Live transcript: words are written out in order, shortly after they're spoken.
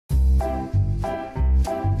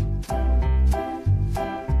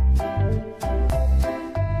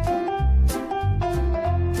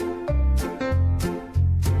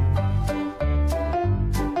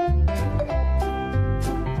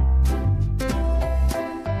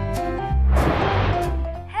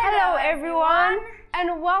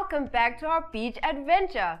and welcome back to our beach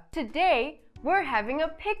adventure. Today, we're having a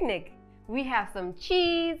picnic. We have some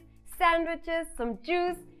cheese, sandwiches, some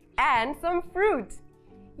juice, and some fruit.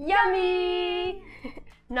 Yummy!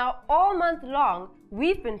 Now, all month long,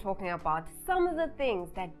 we've been talking about some of the things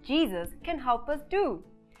that Jesus can help us do.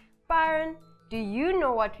 Byron, do you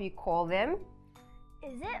know what we call them?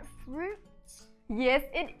 Is it fruit? Yes,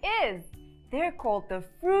 it is. They're called the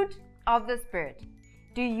fruit of the Spirit.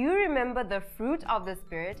 Do you remember the fruit of the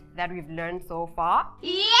Spirit that we've learned so far?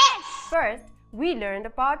 Yes! First, we learned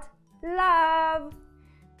about love.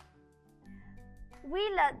 We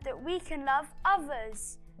learned that we can love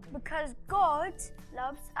others because God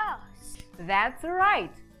loves us. That's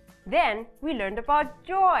right. Then we learned about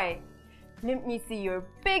joy. Let me see your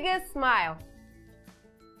biggest smile.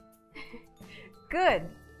 Good.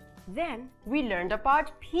 Then we learned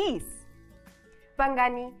about peace.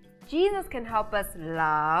 Bangani, Jesus can help us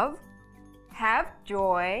love, have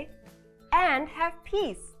joy, and have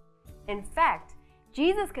peace. In fact,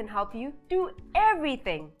 Jesus can help you do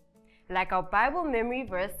everything. Like our Bible memory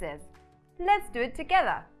verse says. Let's do it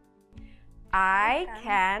together. I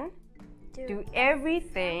can do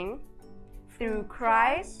everything through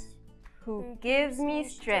Christ who gives me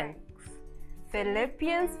strength.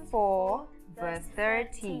 Philippians 4 verse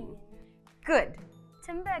 13. Good.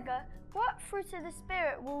 Tembega, what fruit of the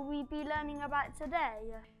Spirit will we be learning about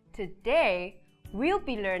today? Today, we'll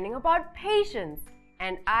be learning about patience,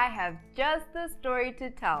 and I have just the story to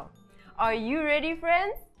tell. Are you ready,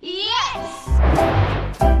 friends? Yes!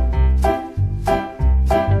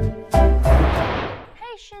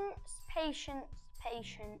 Patience, patience,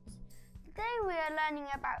 patience. Today we are learning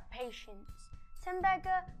about patience.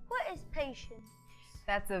 Tembega, what is patience?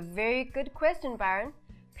 That's a very good question, Byron.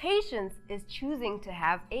 Patience is choosing to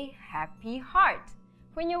have a happy heart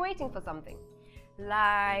when you're waiting for something.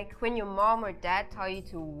 Like when your mom or dad tell you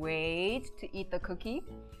to wait to eat the cookie,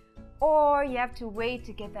 or you have to wait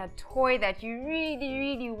to get that toy that you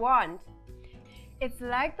really want. It's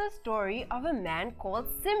like the story of a man called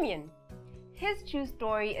Simeon. His true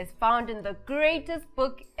story is found in the greatest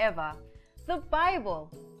book ever, the Bible.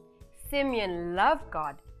 Simeon loved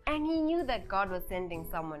God, and he knew that God was sending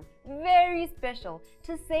someone very special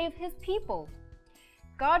to save his people.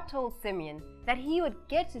 God told Simeon that he would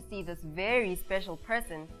get to see this very special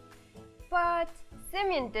person, but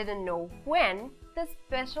Simeon didn't know when the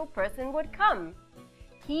special person would come.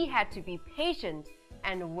 He had to be patient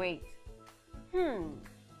and wait.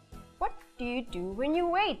 What do you do when you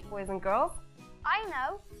wait, boys and girls? I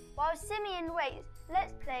know. While Simeon waits,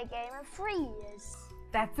 let's play a game of freeze.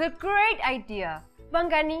 That's a great idea.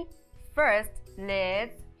 Bangani, first,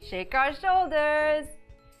 let's shake our shoulders.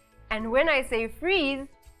 And when I say freeze,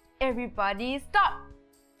 everybody stop.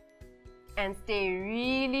 And stay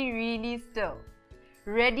really still.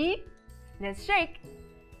 Ready? Let's shake.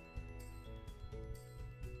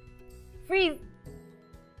 Freeze.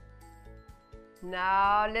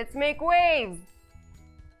 Now let's make waves.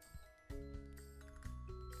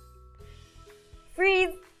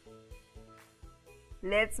 Freeze.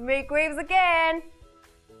 Let's make waves again.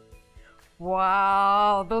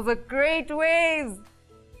 Wow, those are great waves.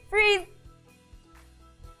 Freeze.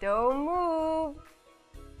 Don't move.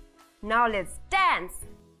 Now let's dance.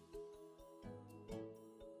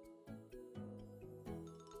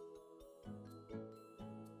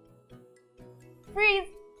 Freeze.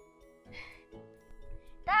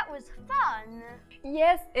 That was fun.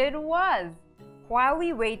 Yes, it was. While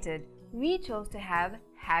we waited, we chose to have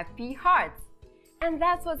happy hearts. And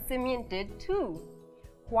that's what Simeon did too.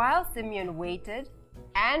 While Simeon waited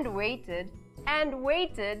and waited and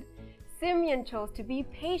waited, Simeon chose to be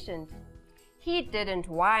patient. He didn't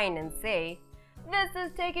whine and say, "This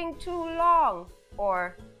is taking too long,"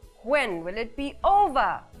 or "When will it be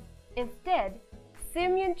over?" Instead,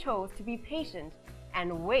 Simeon chose to be patient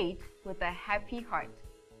and wait with a happy heart.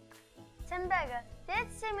 Tembega, did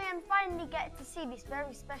Simeon finally get to see this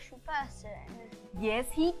very special person? Yes,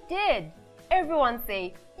 he did. Everyone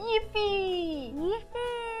say, "Yippee!"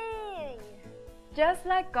 Yippee! Just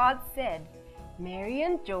like God said, Mary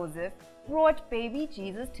and Joseph brought baby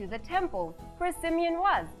Jesus to the temple where Simeon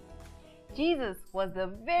was. Jesus was the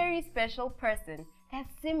very special person that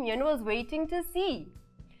Simeon was waiting to see.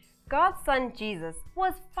 God's son Jesus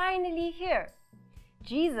was finally here.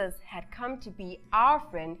 Jesus had come to be our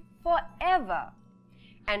friend forever.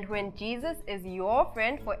 And when Jesus is your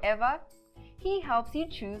friend forever, he helps you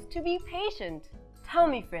choose to be patient. Tell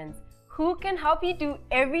me, friends, who can help you do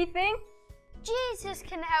everything? Jesus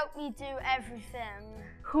can help me do everything.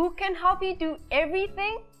 Who can help you do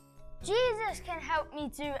everything? Jesus can help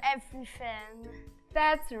me do everything.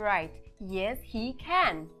 That's right. Yes, He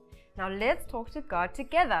can. Now let's talk to God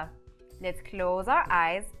together. Let's close our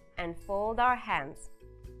eyes and fold our hands.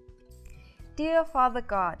 Dear Father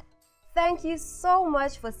God, thank you so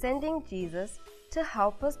much for sending Jesus to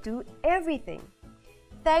help us do everything.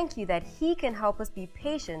 Thank you that He can help us be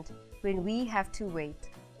patient when we have to wait.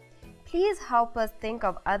 Please help us think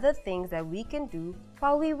of other things that we can do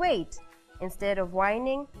while we wait, instead of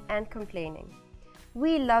whining and complaining.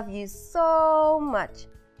 We love you so much.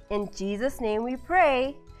 In Jesus' name we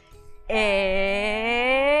pray.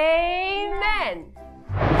 Amen.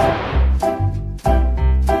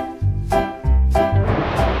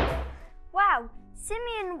 Wow,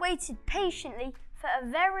 Simeon waited patiently for a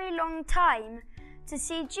very long time to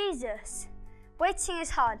see Jesus. Waiting is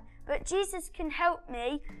hard, but Jesus can help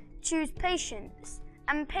me choose patience.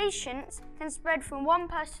 And patience can spread from one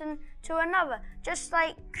person to another, just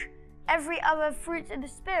like every other fruit of the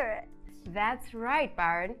Spirit. That's right,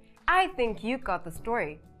 Byron. I think you got the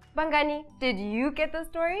story. Bangani, did you get the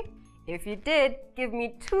story? If you did, give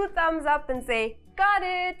me 2 thumbs up and say, got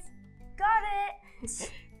it! Got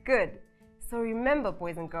it! Good. So remember,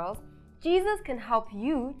 boys and girls, Jesus can help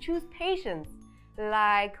you choose patience.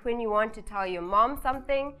 Like when you want to tell your mom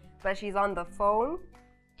something, but she's on the phone.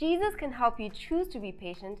 Jesus can help you choose to be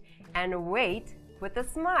patient and wait with a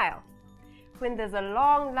smile. When there's a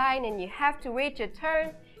long line and you have to wait your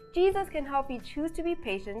turn, Jesus can help you choose to be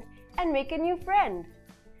patient and make a new friend.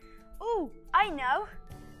 Oh, I know.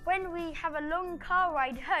 When we have a long car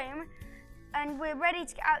ride home and we're ready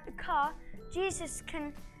to get out the car, Jesus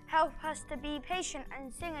can help us to be patient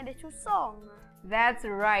and sing a little song. That's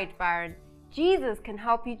right, Byron. Jesus can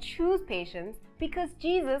help you choose patience because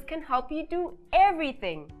Jesus can help you do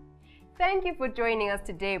everything. Thank you for joining us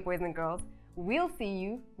today, boys and girls. We'll see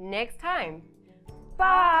you next time.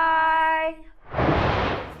 Bye!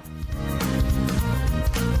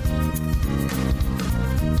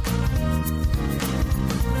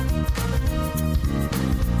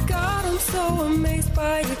 God, I'm so amazed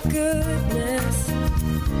by your goodness.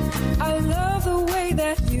 I love the way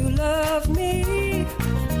that you love me.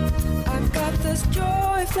 I've got this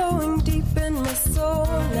joy flowing deep in my soul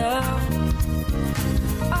now.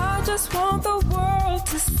 I just want the world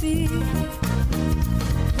to see.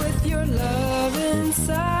 With your love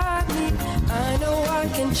inside me, I know I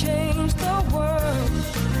can change the world.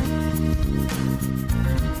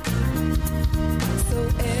 So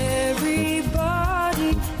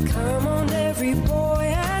everybody, come on, every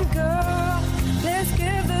boy and girl, let's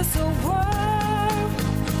give this a whirl.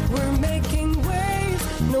 We're making waves,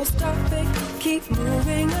 no stopping, keep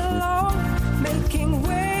moving along. Making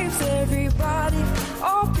waves, everybody,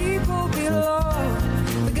 all people belong.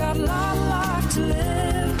 We got a lot to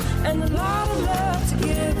live and a lot of love to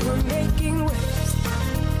give. We're making waves.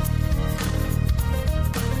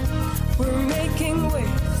 We're making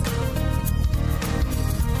waves.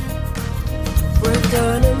 We're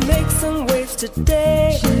gonna make some waves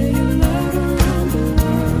today.